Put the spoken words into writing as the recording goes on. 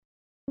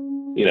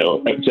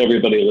to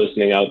everybody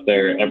listening out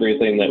there,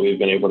 everything that we've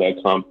been able to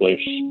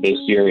accomplish this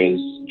year is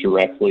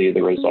directly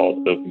the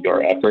result of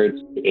your efforts.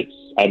 It's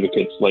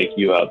advocates like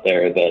you out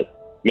there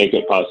that make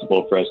it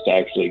possible for us to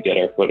actually get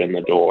our foot in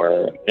the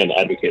door and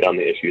advocate on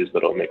the issues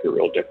that will make a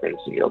real difference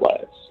in your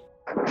lives.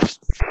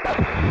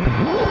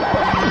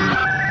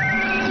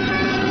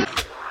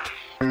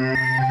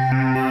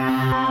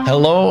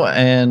 Hello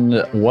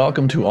and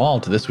welcome to all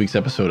to this week's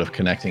episode of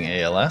Connecting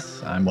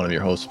ALS. I'm one of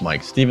your hosts,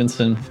 Mike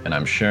Stevenson, and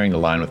I'm sharing the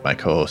line with my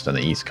co-host on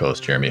the East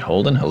Coast, Jeremy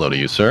Holden. Hello to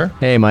you, sir.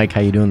 Hey, Mike. How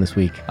you doing this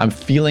week? I'm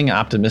feeling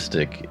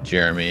optimistic,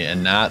 Jeremy,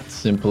 and not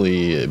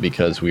simply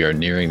because we are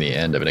nearing the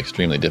end of an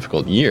extremely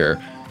difficult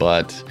year,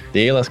 but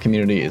the ALS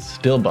community is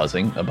still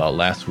buzzing about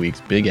last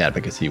week's big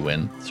advocacy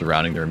win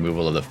surrounding the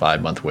removal of the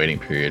 5-month waiting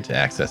period to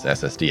access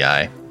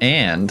SSDI.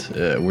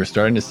 And we're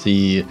starting to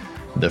see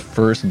the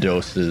first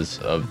doses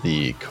of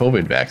the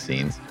COVID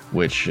vaccines,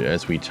 which,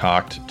 as we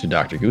talked to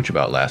Dr. Gooch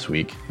about last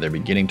week, they're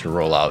beginning to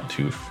roll out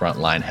to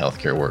frontline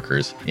healthcare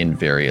workers in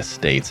various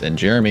states. And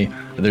Jeremy,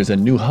 there's a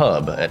new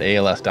hub at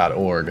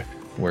als.org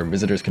where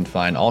visitors can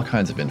find all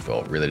kinds of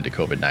info related to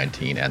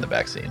COVID-19 and the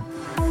vaccine.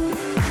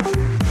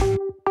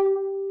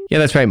 Yeah,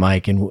 that's right,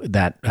 Mike. And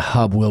that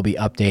hub will be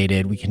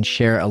updated. We can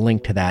share a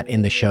link to that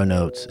in the show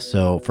notes.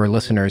 So for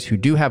listeners who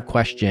do have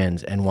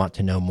questions and want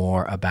to know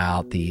more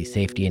about the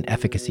safety and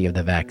efficacy of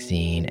the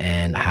vaccine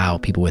and how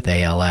people with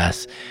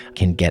ALS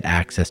can get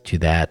access to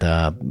that,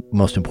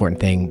 most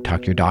important thing,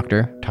 talk to your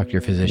doctor, talk to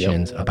your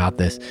physicians about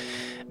this.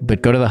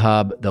 But go to the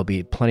hub. There'll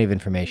be plenty of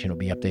information. It'll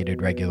be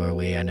updated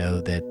regularly. I know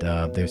that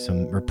there's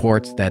some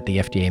reports that the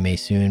FDA may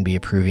soon be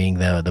approving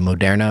the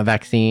Moderna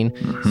vaccine.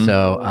 Mm-hmm.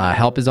 So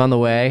help is on the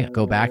way.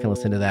 Go back and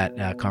listen to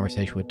that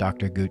conversation with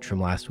Dr. Gooch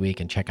from last week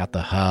and check out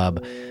the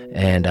hub.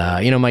 And,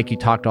 Mike, you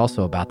talked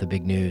also about the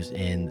big news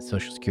in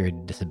Social Security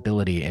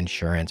disability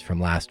insurance from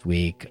last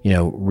week.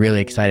 Really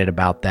excited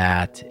about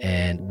that.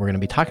 And we're going to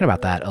be talking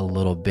about that a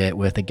little bit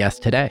with a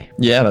guest today.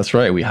 Yeah, that's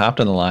right. We hopped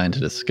on the line to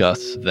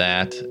discuss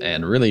that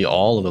and really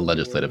all of the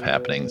legislative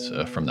happenings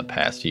from the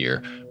past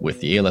year with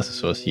the ALS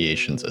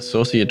Association's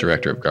Associate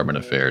Director of Government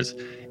Affairs,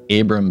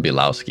 Abram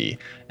Bielawski.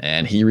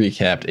 And he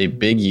recapped a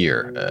big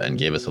year and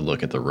gave us a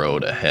look at the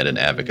road ahead in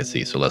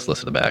advocacy. So let's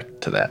listen back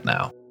to that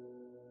now.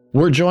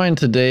 We're joined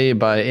today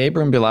by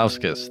Abram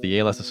Bielawskis, the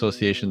ALS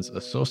Association's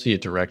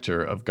Associate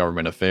Director of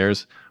Government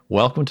Affairs.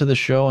 Welcome to the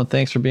show, and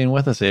thanks for being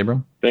with us,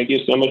 Abram. Thank you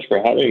so much for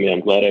having me. I'm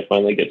glad I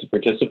finally get to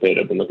participate.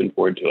 I've been looking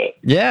forward to it.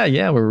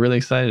 Yeah, we're really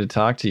excited to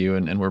talk to you,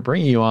 and we're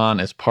bringing you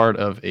on as part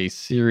of a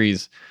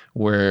series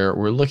where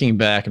we're looking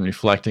back and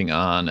reflecting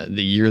on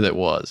the year that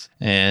was.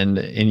 And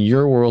in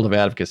your world of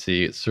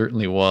advocacy, it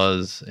certainly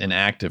was an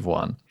active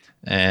one,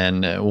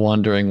 and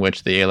one during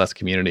which the ALS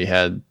community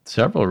had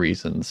several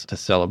reasons to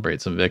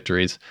celebrate some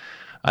victories.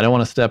 I don't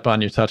want to step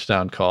on your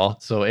touchdown call,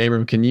 so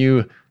Abram, can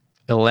you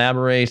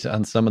elaborate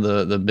on some of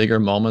the bigger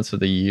moments of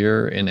the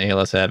year in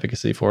ALS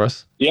advocacy for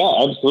us? Yeah,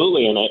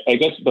 absolutely. And I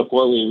guess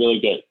before we really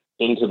get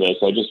into this,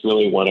 I just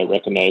really want to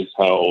recognize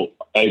how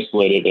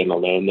isolated and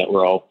alone that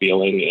we're all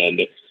feeling,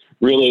 and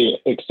really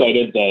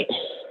excited that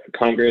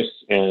Congress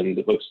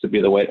and looks to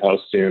be the White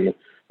House soon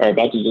are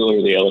about to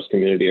deliver the ALS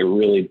community a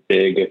really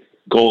big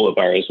goal of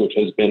ours, which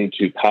has been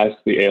to pass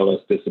the ALS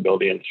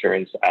Disability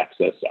Insurance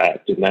Access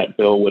Act. And that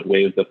bill would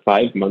waive the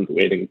 5-month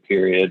waiting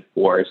period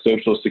for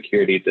Social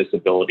Security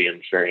disability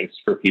insurance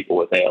for people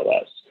with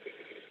ALS.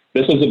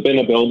 This has been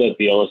a bill that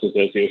the ALS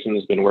Association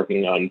has been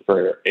working on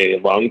for a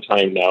long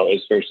time now. It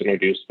was first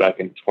introduced back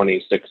in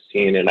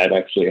 2016, and I've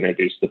actually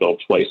introduced the bill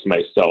twice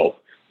myself.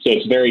 So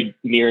it's very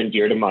near and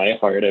dear to my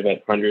heart. I've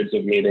had hundreds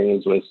of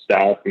meetings with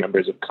staff,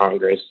 members of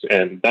Congress,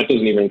 and that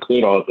doesn't even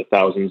include all of the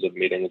thousands of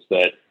meetings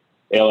that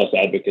ALS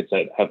advocates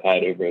have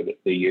had over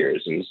the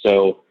years. And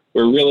so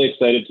we're really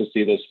excited to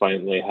see this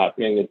finally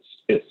happening.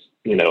 It's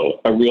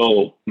a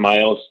real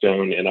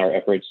milestone in our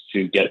efforts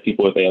to get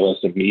people with ALS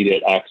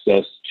immediate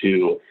access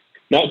to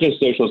not just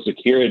Social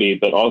Security,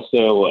 but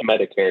also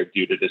Medicare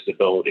due to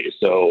disability.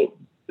 So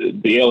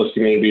the ALS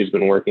community has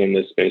been working in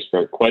this space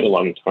for quite a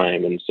long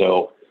time. And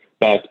so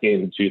back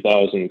in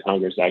 2000,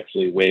 Congress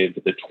actually waived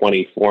the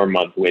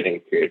 24-month waiting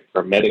period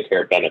for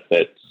Medicare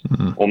benefits,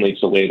 only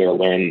to later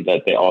learn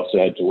that they also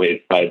had to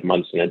wait 5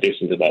 months in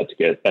addition to that to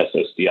get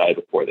SSDI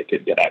before they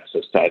could get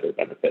access to either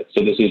benefit.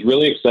 So this is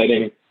really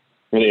exciting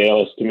for the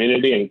ALS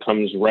community and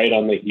comes right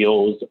on the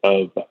heels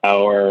of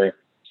our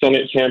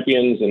Senate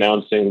champions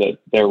announcing that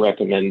they're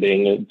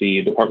recommending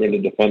the Department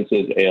of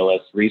Defense's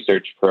ALS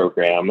research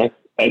program,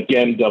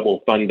 again,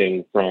 double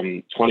funding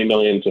from $20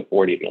 million to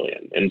 $40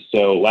 million. And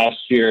so last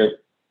year,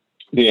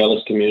 the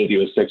ALS community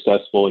was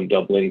successful in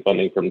doubling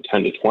funding from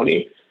 10 to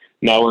 20.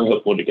 Now we're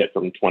hopeful to get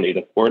from 20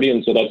 to 40.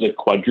 And so that's a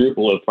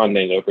quadruple of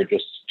funding over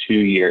just 2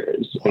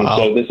 years. Wow. And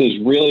so this is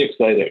really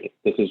exciting.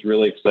 This is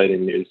really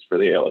exciting news for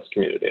the ALS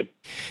community.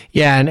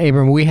 Yeah. And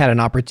Abram, we had an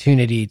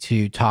opportunity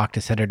to talk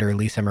to Senator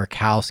Lisa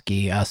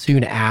Murkowski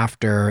soon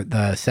after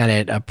the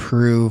Senate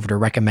approved or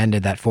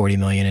recommended that $40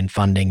 million in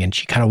funding. And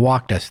she kind of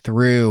walked us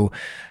through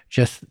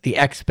just the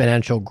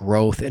exponential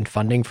growth in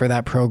funding for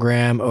that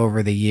program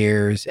over the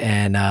years.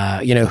 And,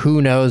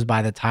 who knows,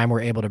 by the time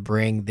we're able to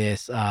bring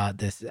this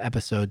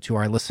episode to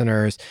our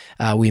listeners,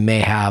 we may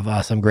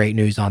have some great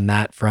news on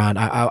that front.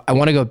 I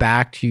want to go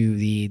back to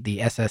the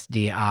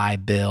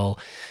SSDI bill.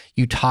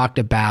 You talked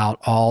about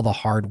all the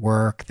hard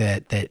work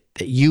that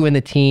you and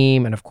the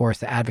team, and of course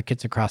the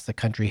advocates across the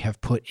country, have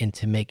put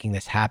into making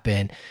this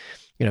happen.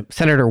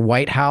 Senator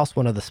Whitehouse,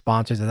 one of the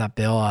sponsors of that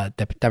bill, a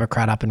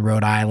Democrat up in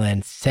Rhode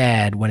Island,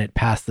 said when it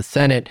passed the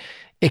Senate,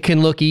 it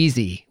can look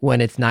easy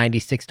when it's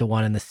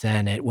 96-1 in the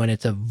Senate, when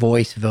it's a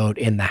voice vote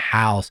in the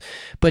House.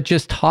 But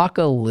just talk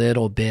a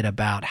little bit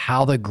about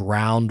how the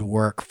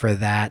groundwork for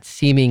that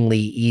seemingly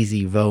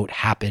easy vote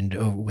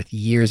happened with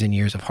years and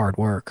years of hard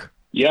work.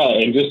 Yeah,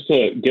 and just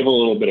to give a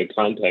little bit of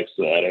context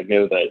to that, I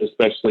know that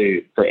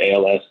especially for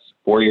ALS,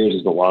 4 years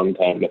is a long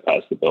time to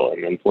pass the bill.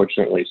 And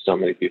unfortunately, so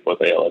many people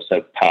with ALS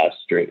have passed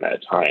during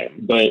that time.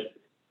 But,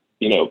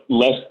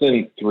 less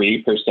than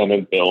 3%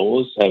 of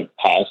bills have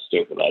passed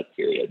over that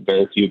period.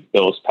 Very few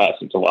bills pass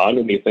into law. And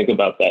when you think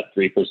about that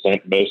 3%,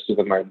 most of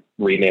them are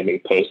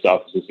renaming post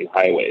offices and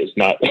highways,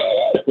 not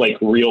like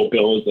real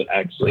bills that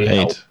actually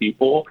help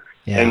people.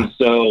 Yeah. And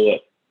so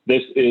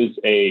this is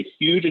a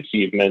huge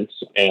achievement,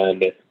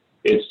 and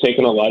it's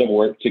taken a lot of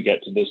work to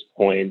get to this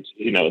point.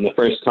 In the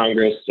first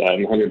Congress,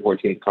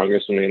 114th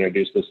Congress, when we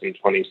introduced this in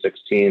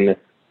 2016,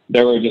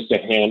 there were just a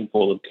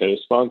handful of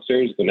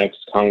co-sponsors. The next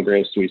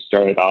Congress, we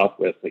started off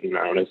with, I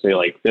want to say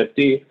like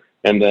 50.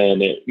 And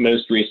then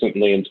most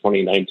recently in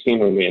 2019,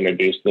 when we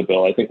introduced the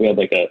bill, I think we had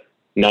like a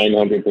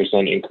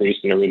 900% increase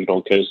in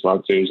original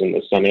co-sponsors in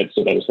the Senate.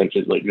 So that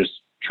essentially just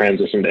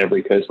transitioned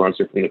every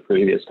co-sponsor from the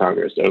previous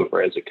Congress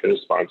over as a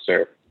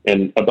co-sponsor,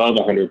 and above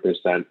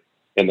 100%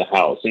 in the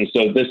House. And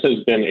so this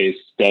has been a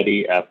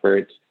steady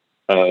effort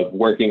of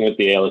working with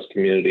the ALS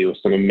community with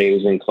some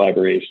amazing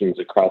collaborations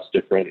across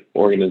different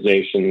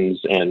organizations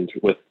and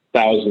with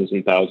thousands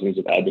and thousands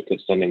of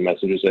advocates sending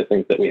messages. I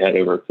think that we had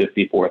over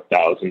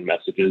 54,000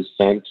 messages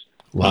sent.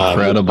 Wow.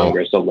 Incredible.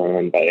 Congress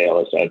alone by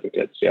ALS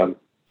advocates. Yeah.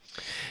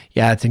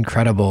 Yeah, it's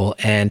incredible.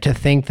 And to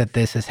think that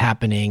this is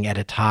happening at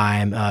a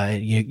time,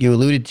 you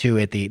alluded to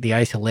it, the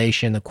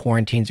isolation, the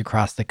quarantines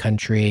across the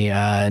country,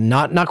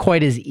 not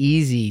quite as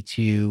easy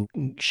to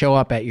show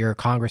up at your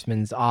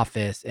congressman's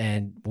office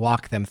and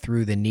walk them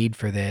through the need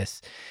for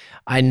this.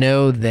 I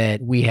know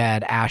that we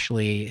had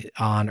Ashley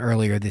on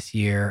earlier this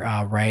year,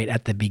 right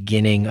at the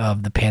beginning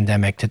of the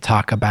pandemic, to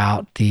talk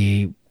about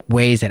the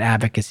ways that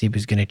advocacy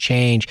was going to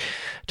change.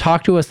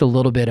 Talk to us a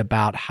little bit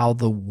about how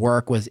the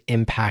work was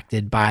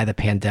impacted by the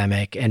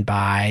pandemic and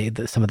by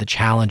some of the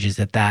challenges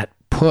that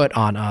put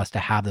on us to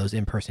have those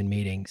in-person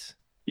meetings.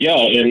 Yeah,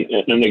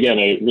 and again,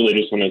 I really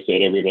just want to say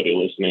to everybody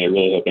listening, I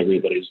really hope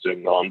everybody's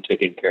doing well and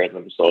taking care of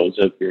themselves.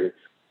 Hope you're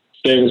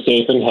staying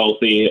safe and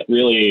healthy.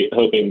 Really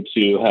hoping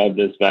to have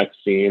this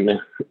vaccine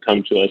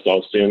come to us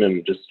all soon,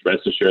 and just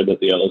rest assured that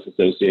the ALS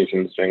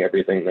Association is doing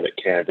everything that it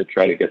can to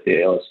try to get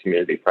the ALS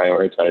community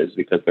prioritized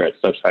because they're at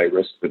such high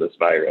risk for this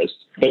virus.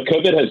 But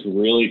COVID has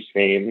really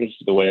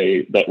changed the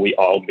way that we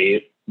all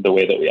meet, the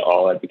way that we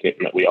all advocate,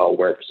 and that we all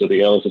work. So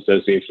the ALS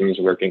Association is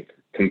working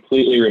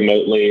completely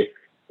remotely,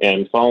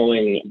 and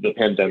following the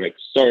pandemic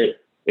start,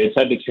 it's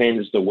had to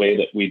change the way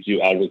that we do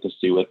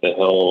advocacy with the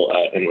Hill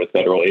and with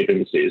federal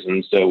agencies.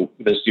 And so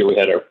this year we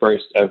had our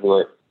first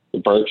ever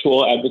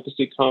virtual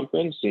advocacy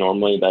conference.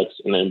 Normally that's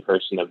an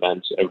in-person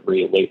event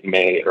every late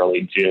May,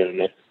 early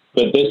June.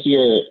 But this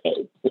year,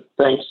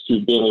 thanks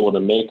to being able to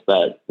make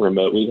that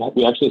remote,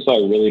 we actually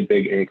saw a really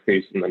big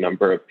increase in the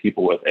number of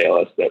people with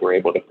ALS that were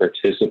able to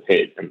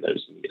participate in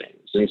those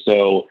meetings. And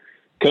so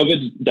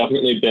COVID's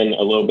definitely been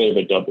a little bit of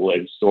a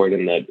double-edged sword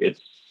in that it's,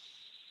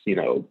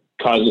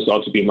 caused us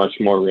all to be much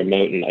more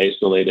remote and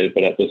isolated,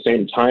 but at the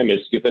same time,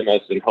 it's given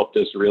us and helped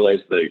us realize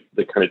the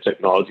kind of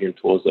technology and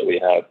tools that we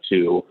have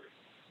to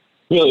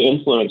really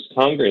influence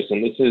Congress.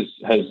 And this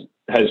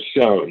has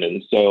shown.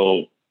 And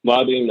so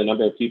lobbying the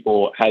number of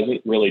people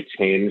hasn't really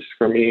changed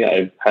for me.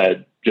 I've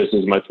had just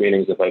as much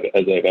meetings as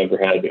I've ever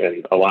had,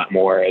 and a lot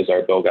more as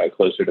our bill got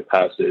closer to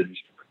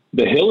passage.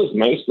 The Hill is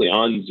mostly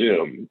on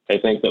Zoom. I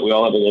think that we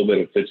all have a little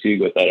bit of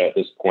fatigue with that at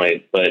this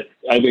point, but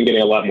I've been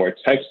getting a lot more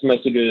text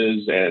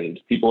messages, and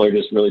people are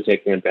just really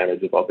taking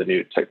advantage of all the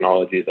new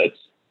technology that's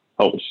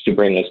helped to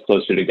bring us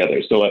closer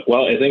together. So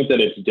while I think that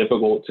it's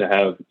difficult to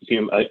have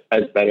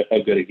as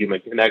good a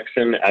human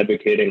connection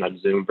advocating on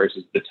Zoom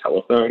versus the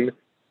telephone,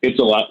 it's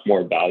a lot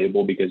more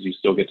valuable because you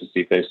still get to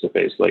see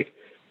face-to-face like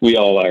we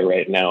all are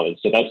right now. And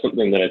so that's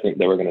something that I think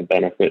that we're going to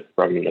benefit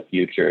from in the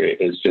future,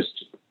 is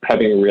just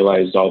having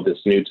realized all this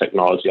new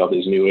technology, all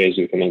these new ways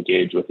we can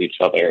engage with each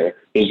other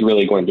is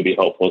really going to be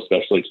helpful,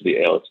 especially to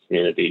the ALS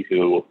community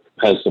who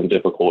has some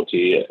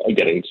difficulty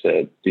getting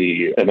to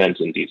the event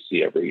in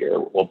DC every year.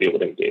 We'll be able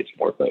to engage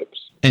more folks.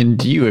 And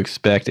do you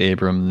expect,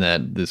 Abram,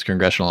 that this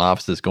congressional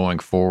offices going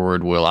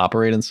forward will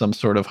operate in some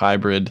sort of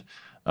hybrid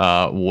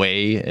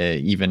way,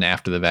 even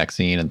after the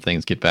vaccine and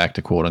things get back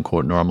to quote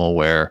unquote normal,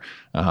 where,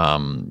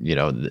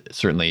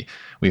 certainly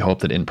we hope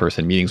that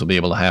in-person meetings will be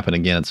able to happen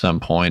again at some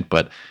point.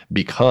 But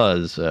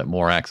because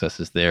more access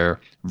is there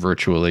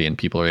virtually and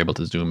people are able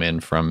to Zoom in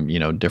from,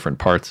 different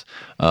parts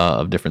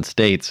of different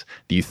states,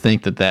 do you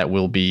think that that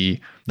will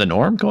be the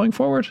norm going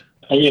forward?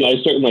 I mean,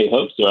 I certainly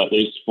hope so, at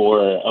least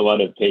for a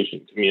lot of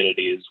patient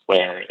communities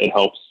where it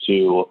helps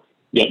to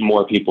get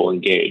more people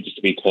engaged,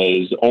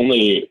 because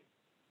only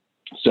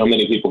so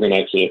many people can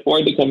actually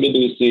afford to come to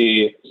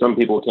DC. Some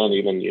people can't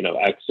even,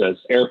 access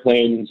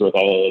airplanes with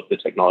all of the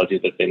technology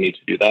that they need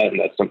to do that. And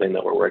that's something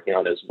that we're working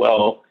on as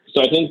well.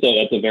 So I think that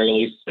at the very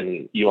least,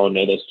 and you all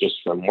know this just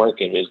from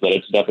working, is that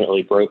it's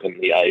definitely broken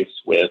the ice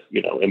with,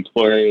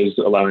 employers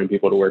allowing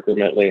people to work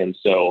remotely. And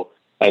so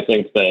I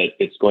think that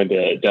it's going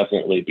to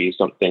definitely be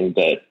something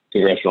that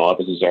congressional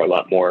offices are a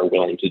lot more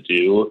willing to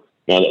do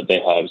now that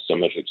they have so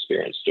much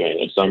experience doing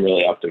it. So I'm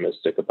really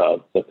optimistic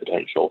about the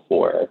potential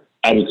for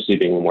advocacy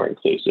being more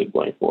inclusive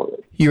going forward.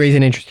 You raise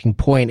an interesting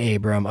point,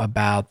 Abram,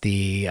 about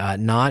the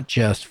not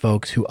just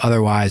folks who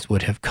otherwise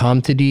would have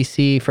come to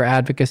DC for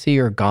advocacy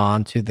or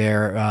gone to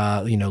their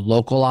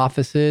local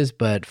offices,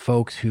 but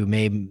folks who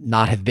may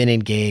not have been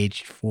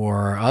engaged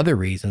for other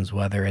reasons,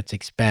 whether it's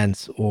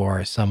expense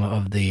or some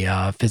of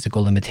the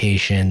physical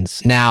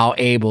limitations, now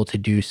able to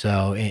do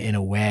so in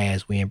a way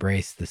as we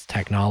embrace this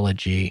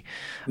technology.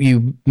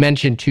 You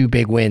mentioned two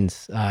big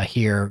wins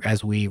here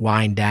as we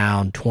wind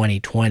down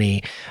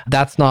 2020.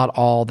 That's not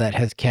all that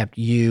has kept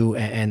you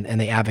and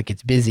the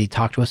advocates busy.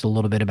 Talk to us a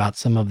little bit about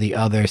some of the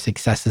other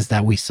successes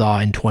that we saw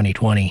in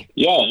 2020.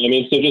 Yeah, I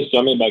mean, so just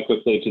jumping back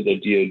quickly to the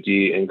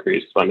DoD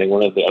increased funding,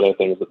 one of the other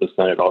things that the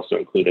Senate also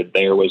included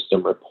there was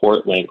some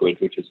report language,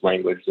 which is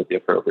language that the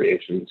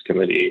Appropriations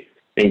Committee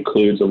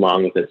includes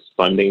along with its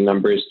funding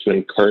numbers to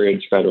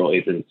encourage federal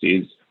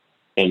agencies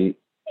and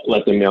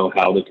let them know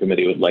how the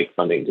committee would like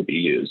funding to be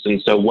used.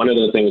 And so one of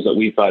the things that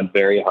we fought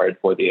very hard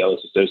for, the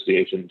ALS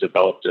Association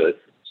developed a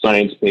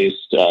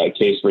science-based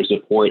case for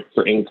support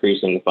for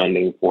increasing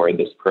funding for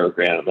this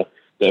program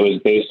that was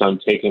based on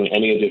taking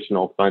any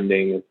additional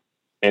funding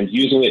and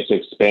using it to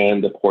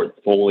expand the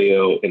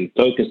portfolio and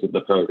focus of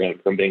the program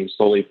from being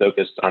solely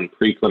focused on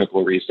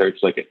preclinical research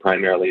like it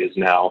primarily is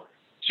now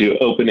to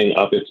opening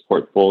up its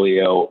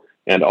portfolio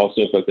and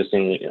also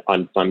focusing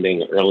on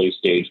funding early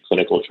stage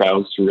clinical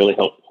trials to really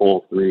help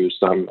pull through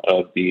some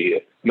of the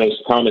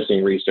most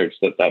promising research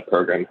that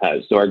program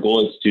has. So our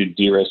goal is to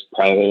de-risk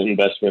private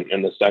investment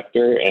in the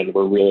sector, and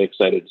we're really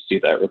excited to see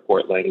that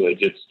report language.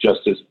 It's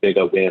just as big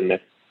a win,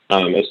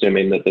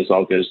 assuming that this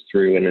all goes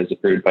through and is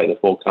approved by the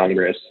full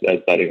Congress as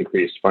that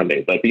increased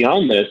funding. But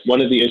beyond this,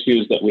 one of the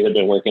issues that we had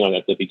been working on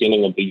at the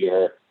beginning of the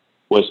year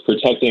was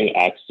protecting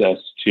access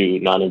to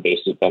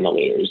non-invasive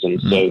ventilators. And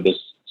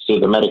so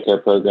the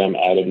Medicare program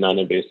added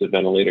non-invasive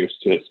ventilators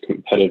to its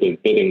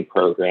competitive bidding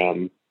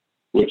program,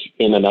 which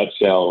in a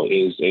nutshell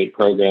is a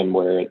program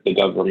where the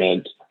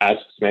government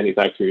asks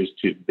manufacturers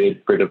to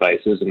bid for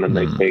devices and then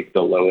they take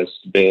the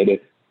lowest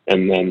bid.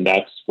 And then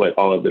that's what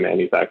all of the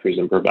manufacturers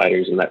and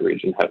providers in that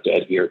region have to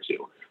adhere to.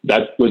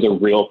 That was a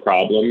real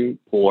problem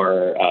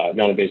for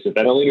non-invasive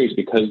ventilators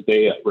because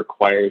they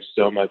require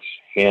so much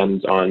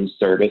hands-on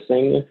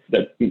servicing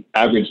that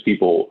average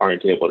people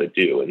aren't able to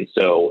do. And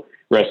so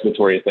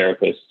respiratory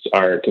therapists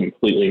are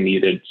completely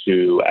needed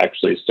to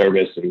actually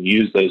service and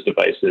use those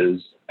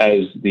devices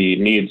as the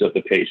needs of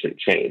the patient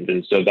change.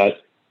 And so that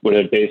would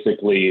have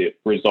basically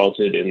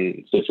resulted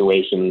in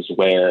situations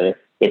where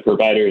the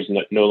providers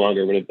no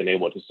longer would have been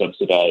able to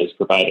subsidize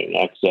providing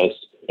access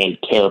and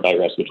care by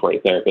respiratory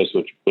therapists,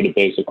 which would have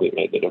basically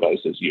made the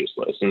devices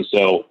useless. And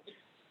so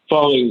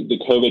following the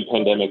COVID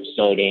pandemic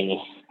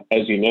starting,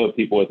 as you know,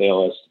 people with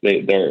ALS,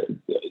 they're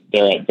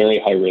at very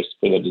high risk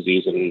for the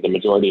disease, and the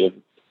majority of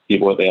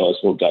people with ALS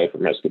will die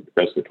from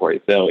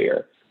respiratory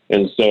failure.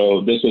 And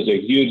so this was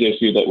a huge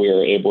issue that we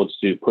were able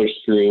to push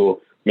through,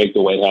 make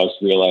the White House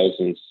realize,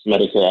 and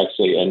Medicare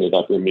actually ended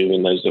up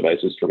removing those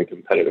devices from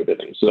competitive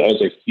bidding. So that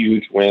was a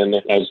huge win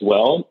as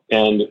well.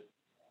 And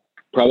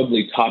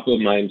probably top of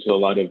mind to a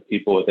lot of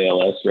people with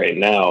ALS right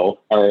now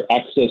are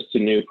access to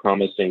new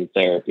promising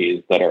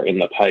therapies that are in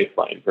the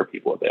pipeline for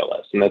people with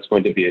ALS. And that's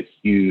going to be a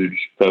huge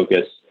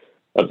focus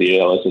of the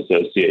ALS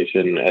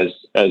Association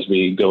as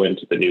we go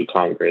into the new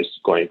Congress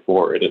going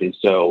forward. And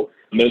so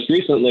most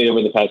recently,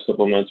 over the past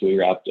couple of months, we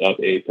wrapped up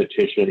a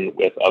petition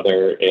with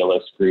other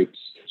ALS groups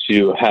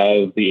to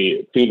have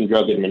the Food and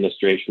Drug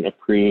Administration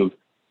approve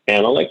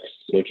Amylyx,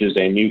 which is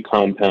a new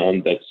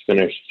compound that's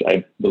finished,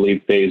 I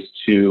believe, phase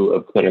 2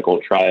 of clinical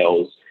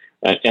trials.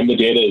 And the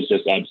data is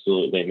just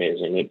absolutely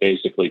amazing. It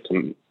basically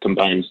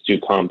combines two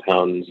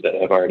compounds that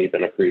have already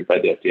been approved by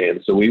the FDA.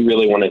 And so we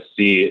really want to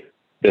see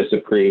this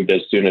approved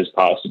as soon as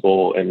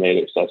possible and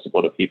made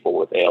accessible to people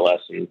with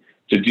ALS. And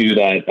to do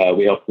that,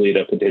 we helped lead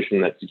a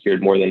petition that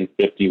secured more than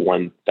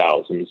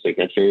 51,000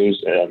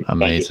 signatures. And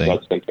amazing. That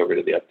just got sent over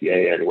to the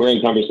FDA. And we're in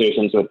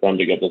conversations with them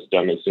to get this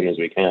done as soon as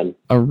we can.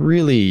 A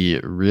really,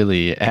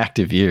 really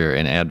active year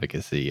in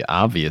advocacy,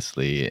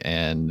 obviously.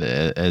 And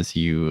as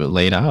you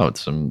laid out,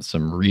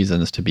 some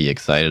reasons to be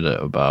excited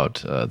about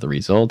the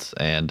results,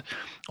 and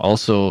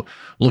also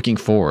looking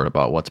forward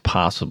about what's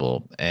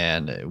possible.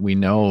 And we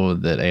know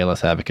that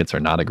ALS advocates are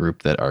not a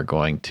group that are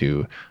going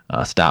to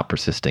stop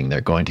persisting. They're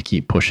going to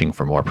keep pushing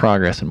for more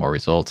progress and more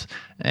results.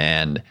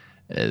 And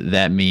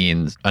that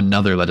means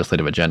another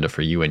legislative agenda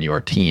for you and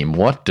your team.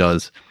 What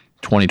does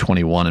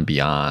 2021 and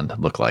beyond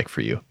look like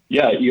for you?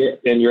 Yeah,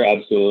 you're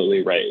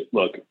absolutely right.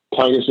 Look,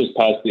 Congress just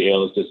passed the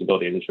ALS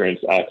Disability Insurance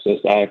Access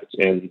Act,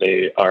 and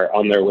they are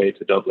on their way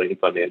to doubling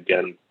funding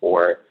again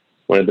for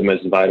one of the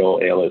most vital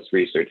ALS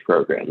research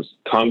programs.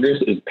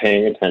 Congress is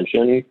paying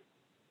attention,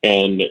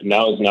 and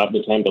now is not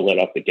the time to let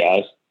off the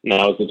gas.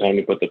 Now is the time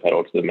to put the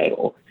pedal to the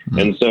metal. Mm-hmm.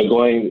 And so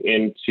going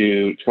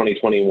into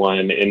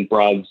 2021, in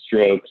broad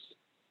strokes,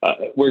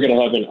 we're going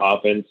to have an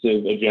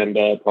offensive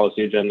agenda,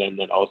 policy agenda, and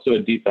then also a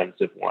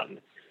defensive one.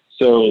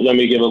 So let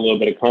me give a little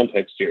bit of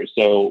context here.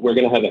 So we're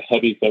going to have a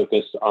heavy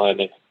focus on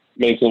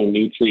making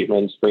new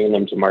treatments, bringing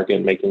them to market,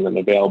 and making them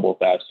available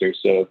faster.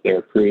 So if they're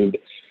approved,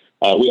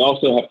 we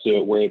also have to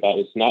worry about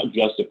it's not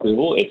just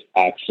approval, it's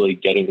actually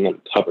getting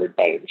them covered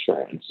by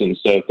insurance. And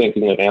so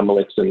thinking of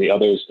Amylyx and the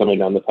others coming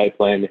down the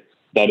pipeline,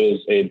 that is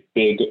a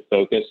big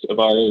focus of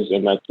ours,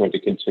 and that's going to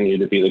continue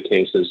to be the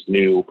case as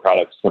new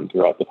products come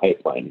throughout the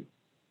pipeline.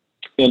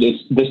 And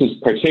this is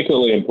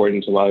particularly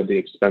important to a lot of the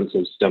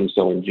expensive stem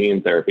cell and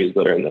gene therapies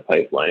that are in the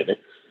pipeline,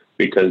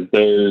 because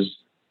those,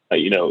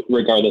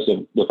 regardless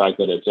of the fact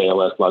that it's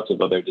ALS, lots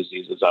of other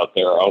diseases out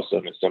there are also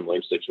in a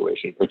similar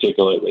situation,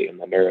 particularly in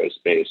the neuro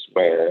space,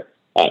 where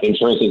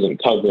insurance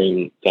isn't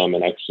covering them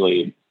and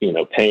actually,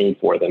 paying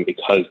for them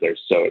because they're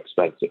so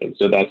expensive. And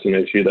so that's an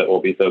issue that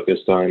we'll be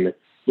focused on.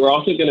 We're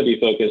also going to be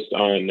focused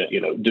on,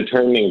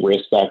 determining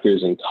risk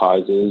factors and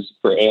causes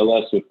for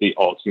ALS with the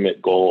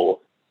ultimate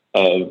goal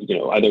of,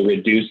 either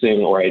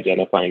reducing or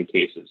identifying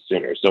cases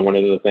sooner. So one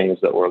of the things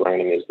that we're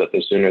learning is that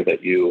the sooner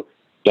that you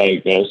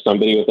diagnose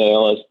somebody with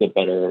ALS, the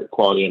better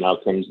quality and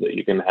outcomes that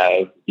you can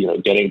have,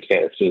 getting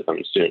care to them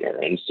sooner.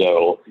 And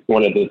so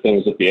one of the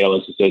things that the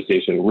ALS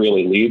Association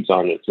really leads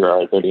on through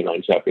our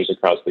 39 chapters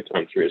across the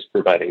country is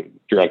providing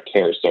direct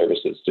care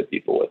services to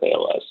people with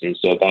ALS. And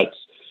so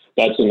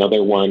that's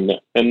another one.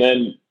 And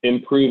then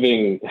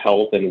improving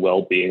health and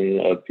well-being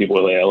of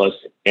people with ALS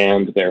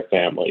and their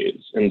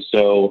families. And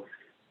so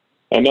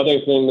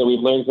another thing that we've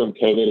learned from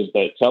COVID is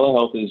that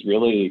telehealth is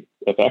really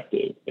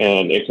effective,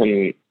 and it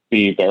can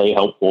be very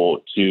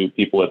helpful to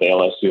people with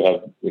ALS who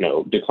have,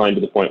 declined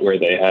to the point where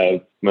they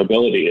have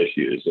mobility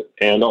issues,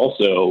 and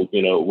also,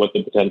 what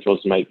the potentials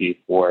might be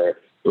for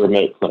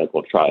remote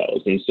clinical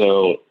trials. And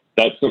so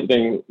that's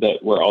something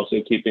that we're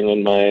also keeping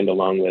in mind,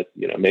 along with,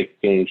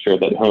 making sure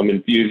that home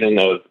infusion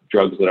of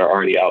drugs that are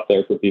already out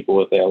there for people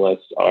with ALS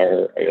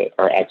are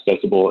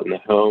accessible in the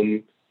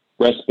home.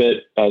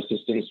 Respite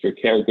assistance for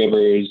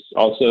caregivers.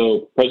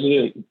 Also,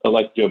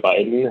 President-elect Joe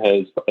Biden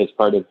has, as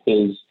part of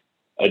his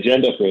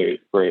agenda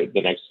for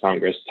the next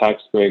Congress,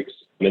 tax breaks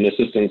and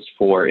assistance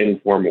for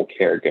informal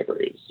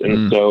caregivers.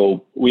 And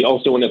so we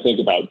also want to think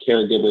about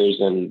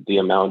caregivers and the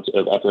amount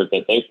of effort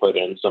that they put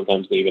in.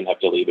 Sometimes they even have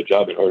to leave a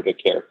job in order to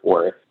care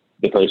for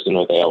the person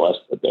with ALS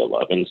that they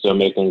love. And so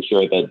making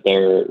sure that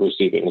they're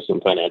receiving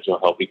some financial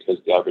help, because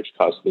the average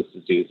cost of this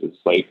disease is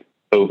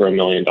over $1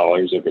 million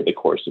over the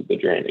course of the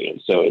journey.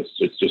 And so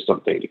it's just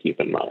something to keep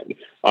in mind.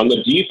 On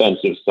the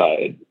defensive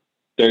side,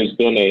 there's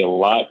been a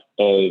lot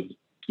of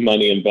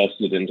money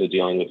invested into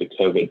dealing with the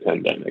COVID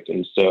pandemic.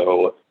 And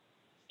so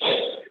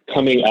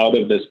coming out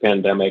of this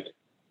pandemic,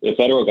 the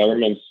federal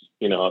government's,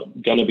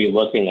 going to be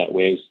looking at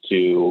ways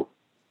to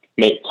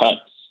make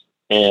cuts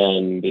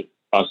and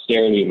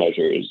austerity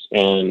measures.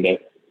 And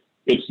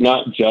it's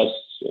not just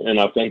an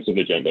offensive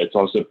agenda. It's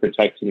also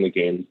protecting the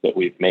gains that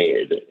we've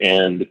made.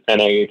 And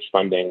NIH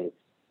funding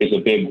is a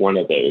big one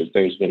of those.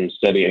 There's been a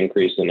steady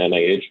increase in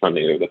NIH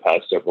funding over the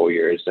past several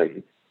years,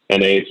 and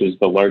NIH is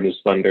the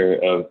largest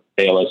funder of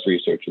ALS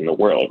research in the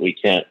world. We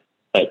can't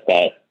let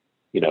that,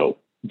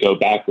 go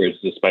backwards,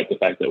 despite the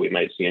fact that we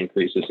might see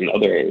increases in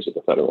other areas of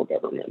the federal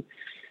government.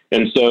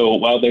 And so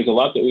while there's a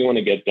lot that we want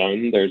to get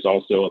done, there's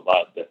also a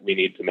lot that we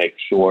need to make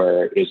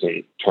sure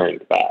isn't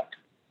turned back.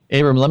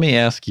 Abram, let me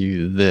ask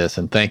you this,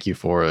 and thank you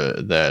for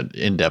that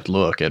in-depth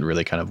look at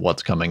really kind of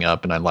what's coming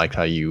up. And I liked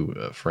how you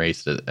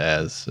phrased it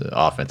as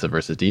offensive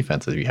versus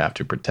defensive. You have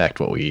to protect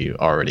what we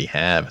already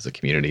have as a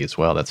community as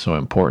well. That's so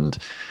important.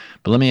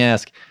 But let me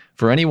ask,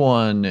 for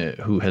anyone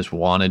who has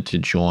wanted to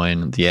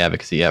join the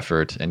advocacy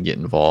effort and get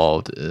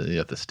involved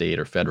at the state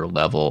or federal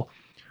level,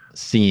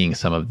 seeing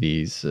some of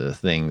these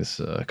things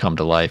come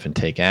to life and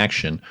take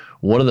action,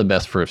 what are the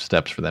best first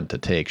steps for them to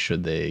take?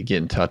 Should they get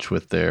in touch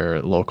with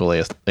their local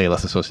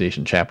ALS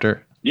Association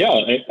chapter? Yeah,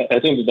 I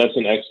think that's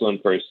an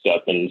excellent first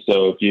step. And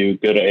so if you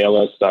go to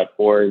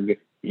als.org,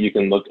 You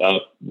can look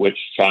up which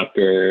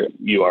chapter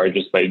you are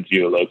just by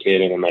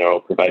geolocating, and then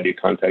it'll provide you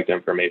contact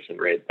information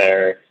right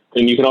there.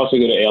 And you can also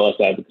go to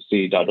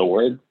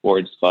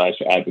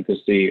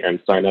alsadvocacy.org/advocacy and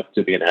sign up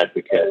to be an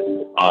advocate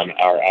on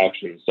our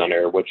Action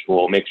Center, which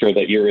will make sure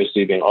that you're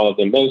receiving all of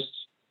the most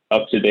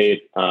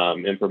up-to-date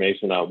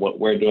information on what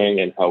we're doing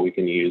and how we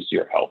can use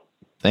your help.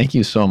 Thank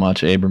you so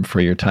much, Abram,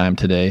 for your time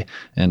today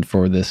and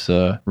for this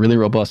really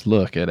robust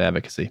look at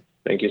advocacy.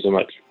 Thank you so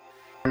much.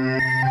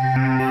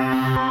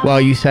 Well,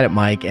 you said it,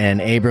 Mike,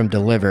 and Abram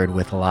delivered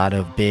with a lot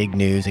of big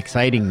news,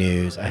 exciting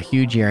news, a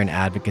huge year in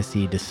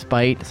advocacy,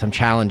 despite some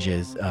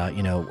challenges,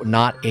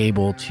 not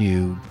able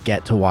to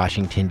get to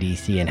Washington,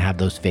 D.C. and have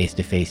those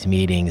face-to-face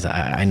meetings.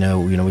 I know,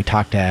 we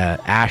talked to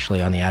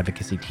Ashley on the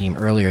advocacy team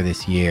earlier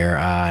this year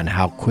and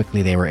how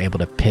quickly they were able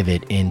to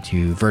pivot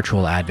into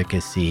virtual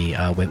advocacy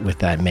with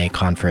that May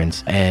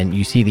conference. And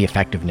you see the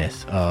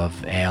effectiveness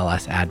of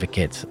ALS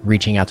advocates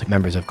reaching out to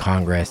members of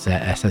Congress,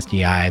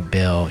 SSDI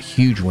bill,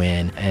 huge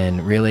win,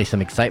 and really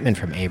some excitement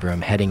from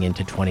Abram heading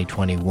into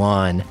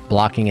 2021,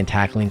 blocking and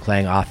tackling,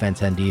 playing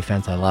offense and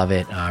defense. I love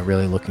it.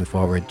 Really looking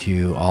forward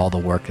to all the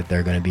work that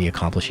they're going to be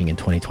accomplishing in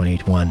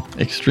 2021.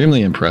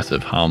 Extremely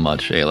impressive how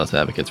much ALS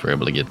advocates were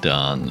able to get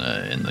done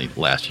in the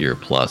last year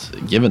plus,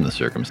 given the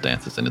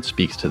circumstances, and it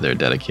speaks to their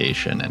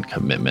dedication and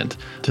commitment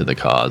to the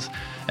cause.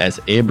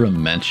 As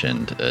Abram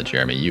mentioned,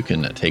 Jeremy, you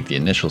can take the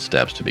initial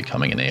steps to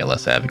becoming an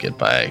ALS advocate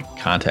by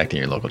contacting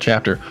your local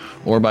chapter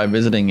or by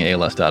visiting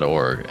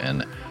als.org.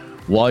 And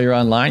while you're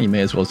online, you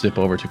may as well zip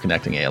over to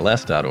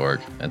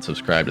connectingals.org and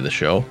subscribe to the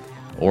show,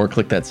 or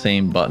click that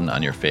same button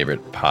on your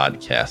favorite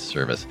podcast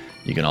service.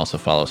 You can also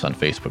follow us on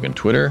Facebook and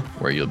Twitter,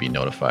 where you'll be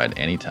notified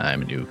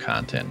anytime new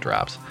content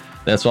drops.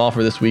 That's all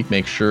for this week.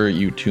 Make sure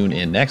you tune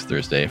in next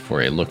Thursday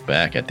for a look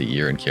back at the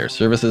year in care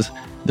services.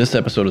 This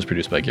episode was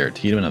produced by Garrett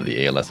Tiedemann of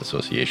the ALS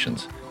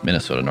Association's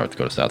Minnesota, North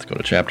Dakota, South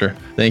Dakota chapter.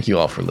 Thank you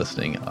all for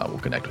listening. We'll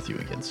connect with you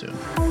again soon.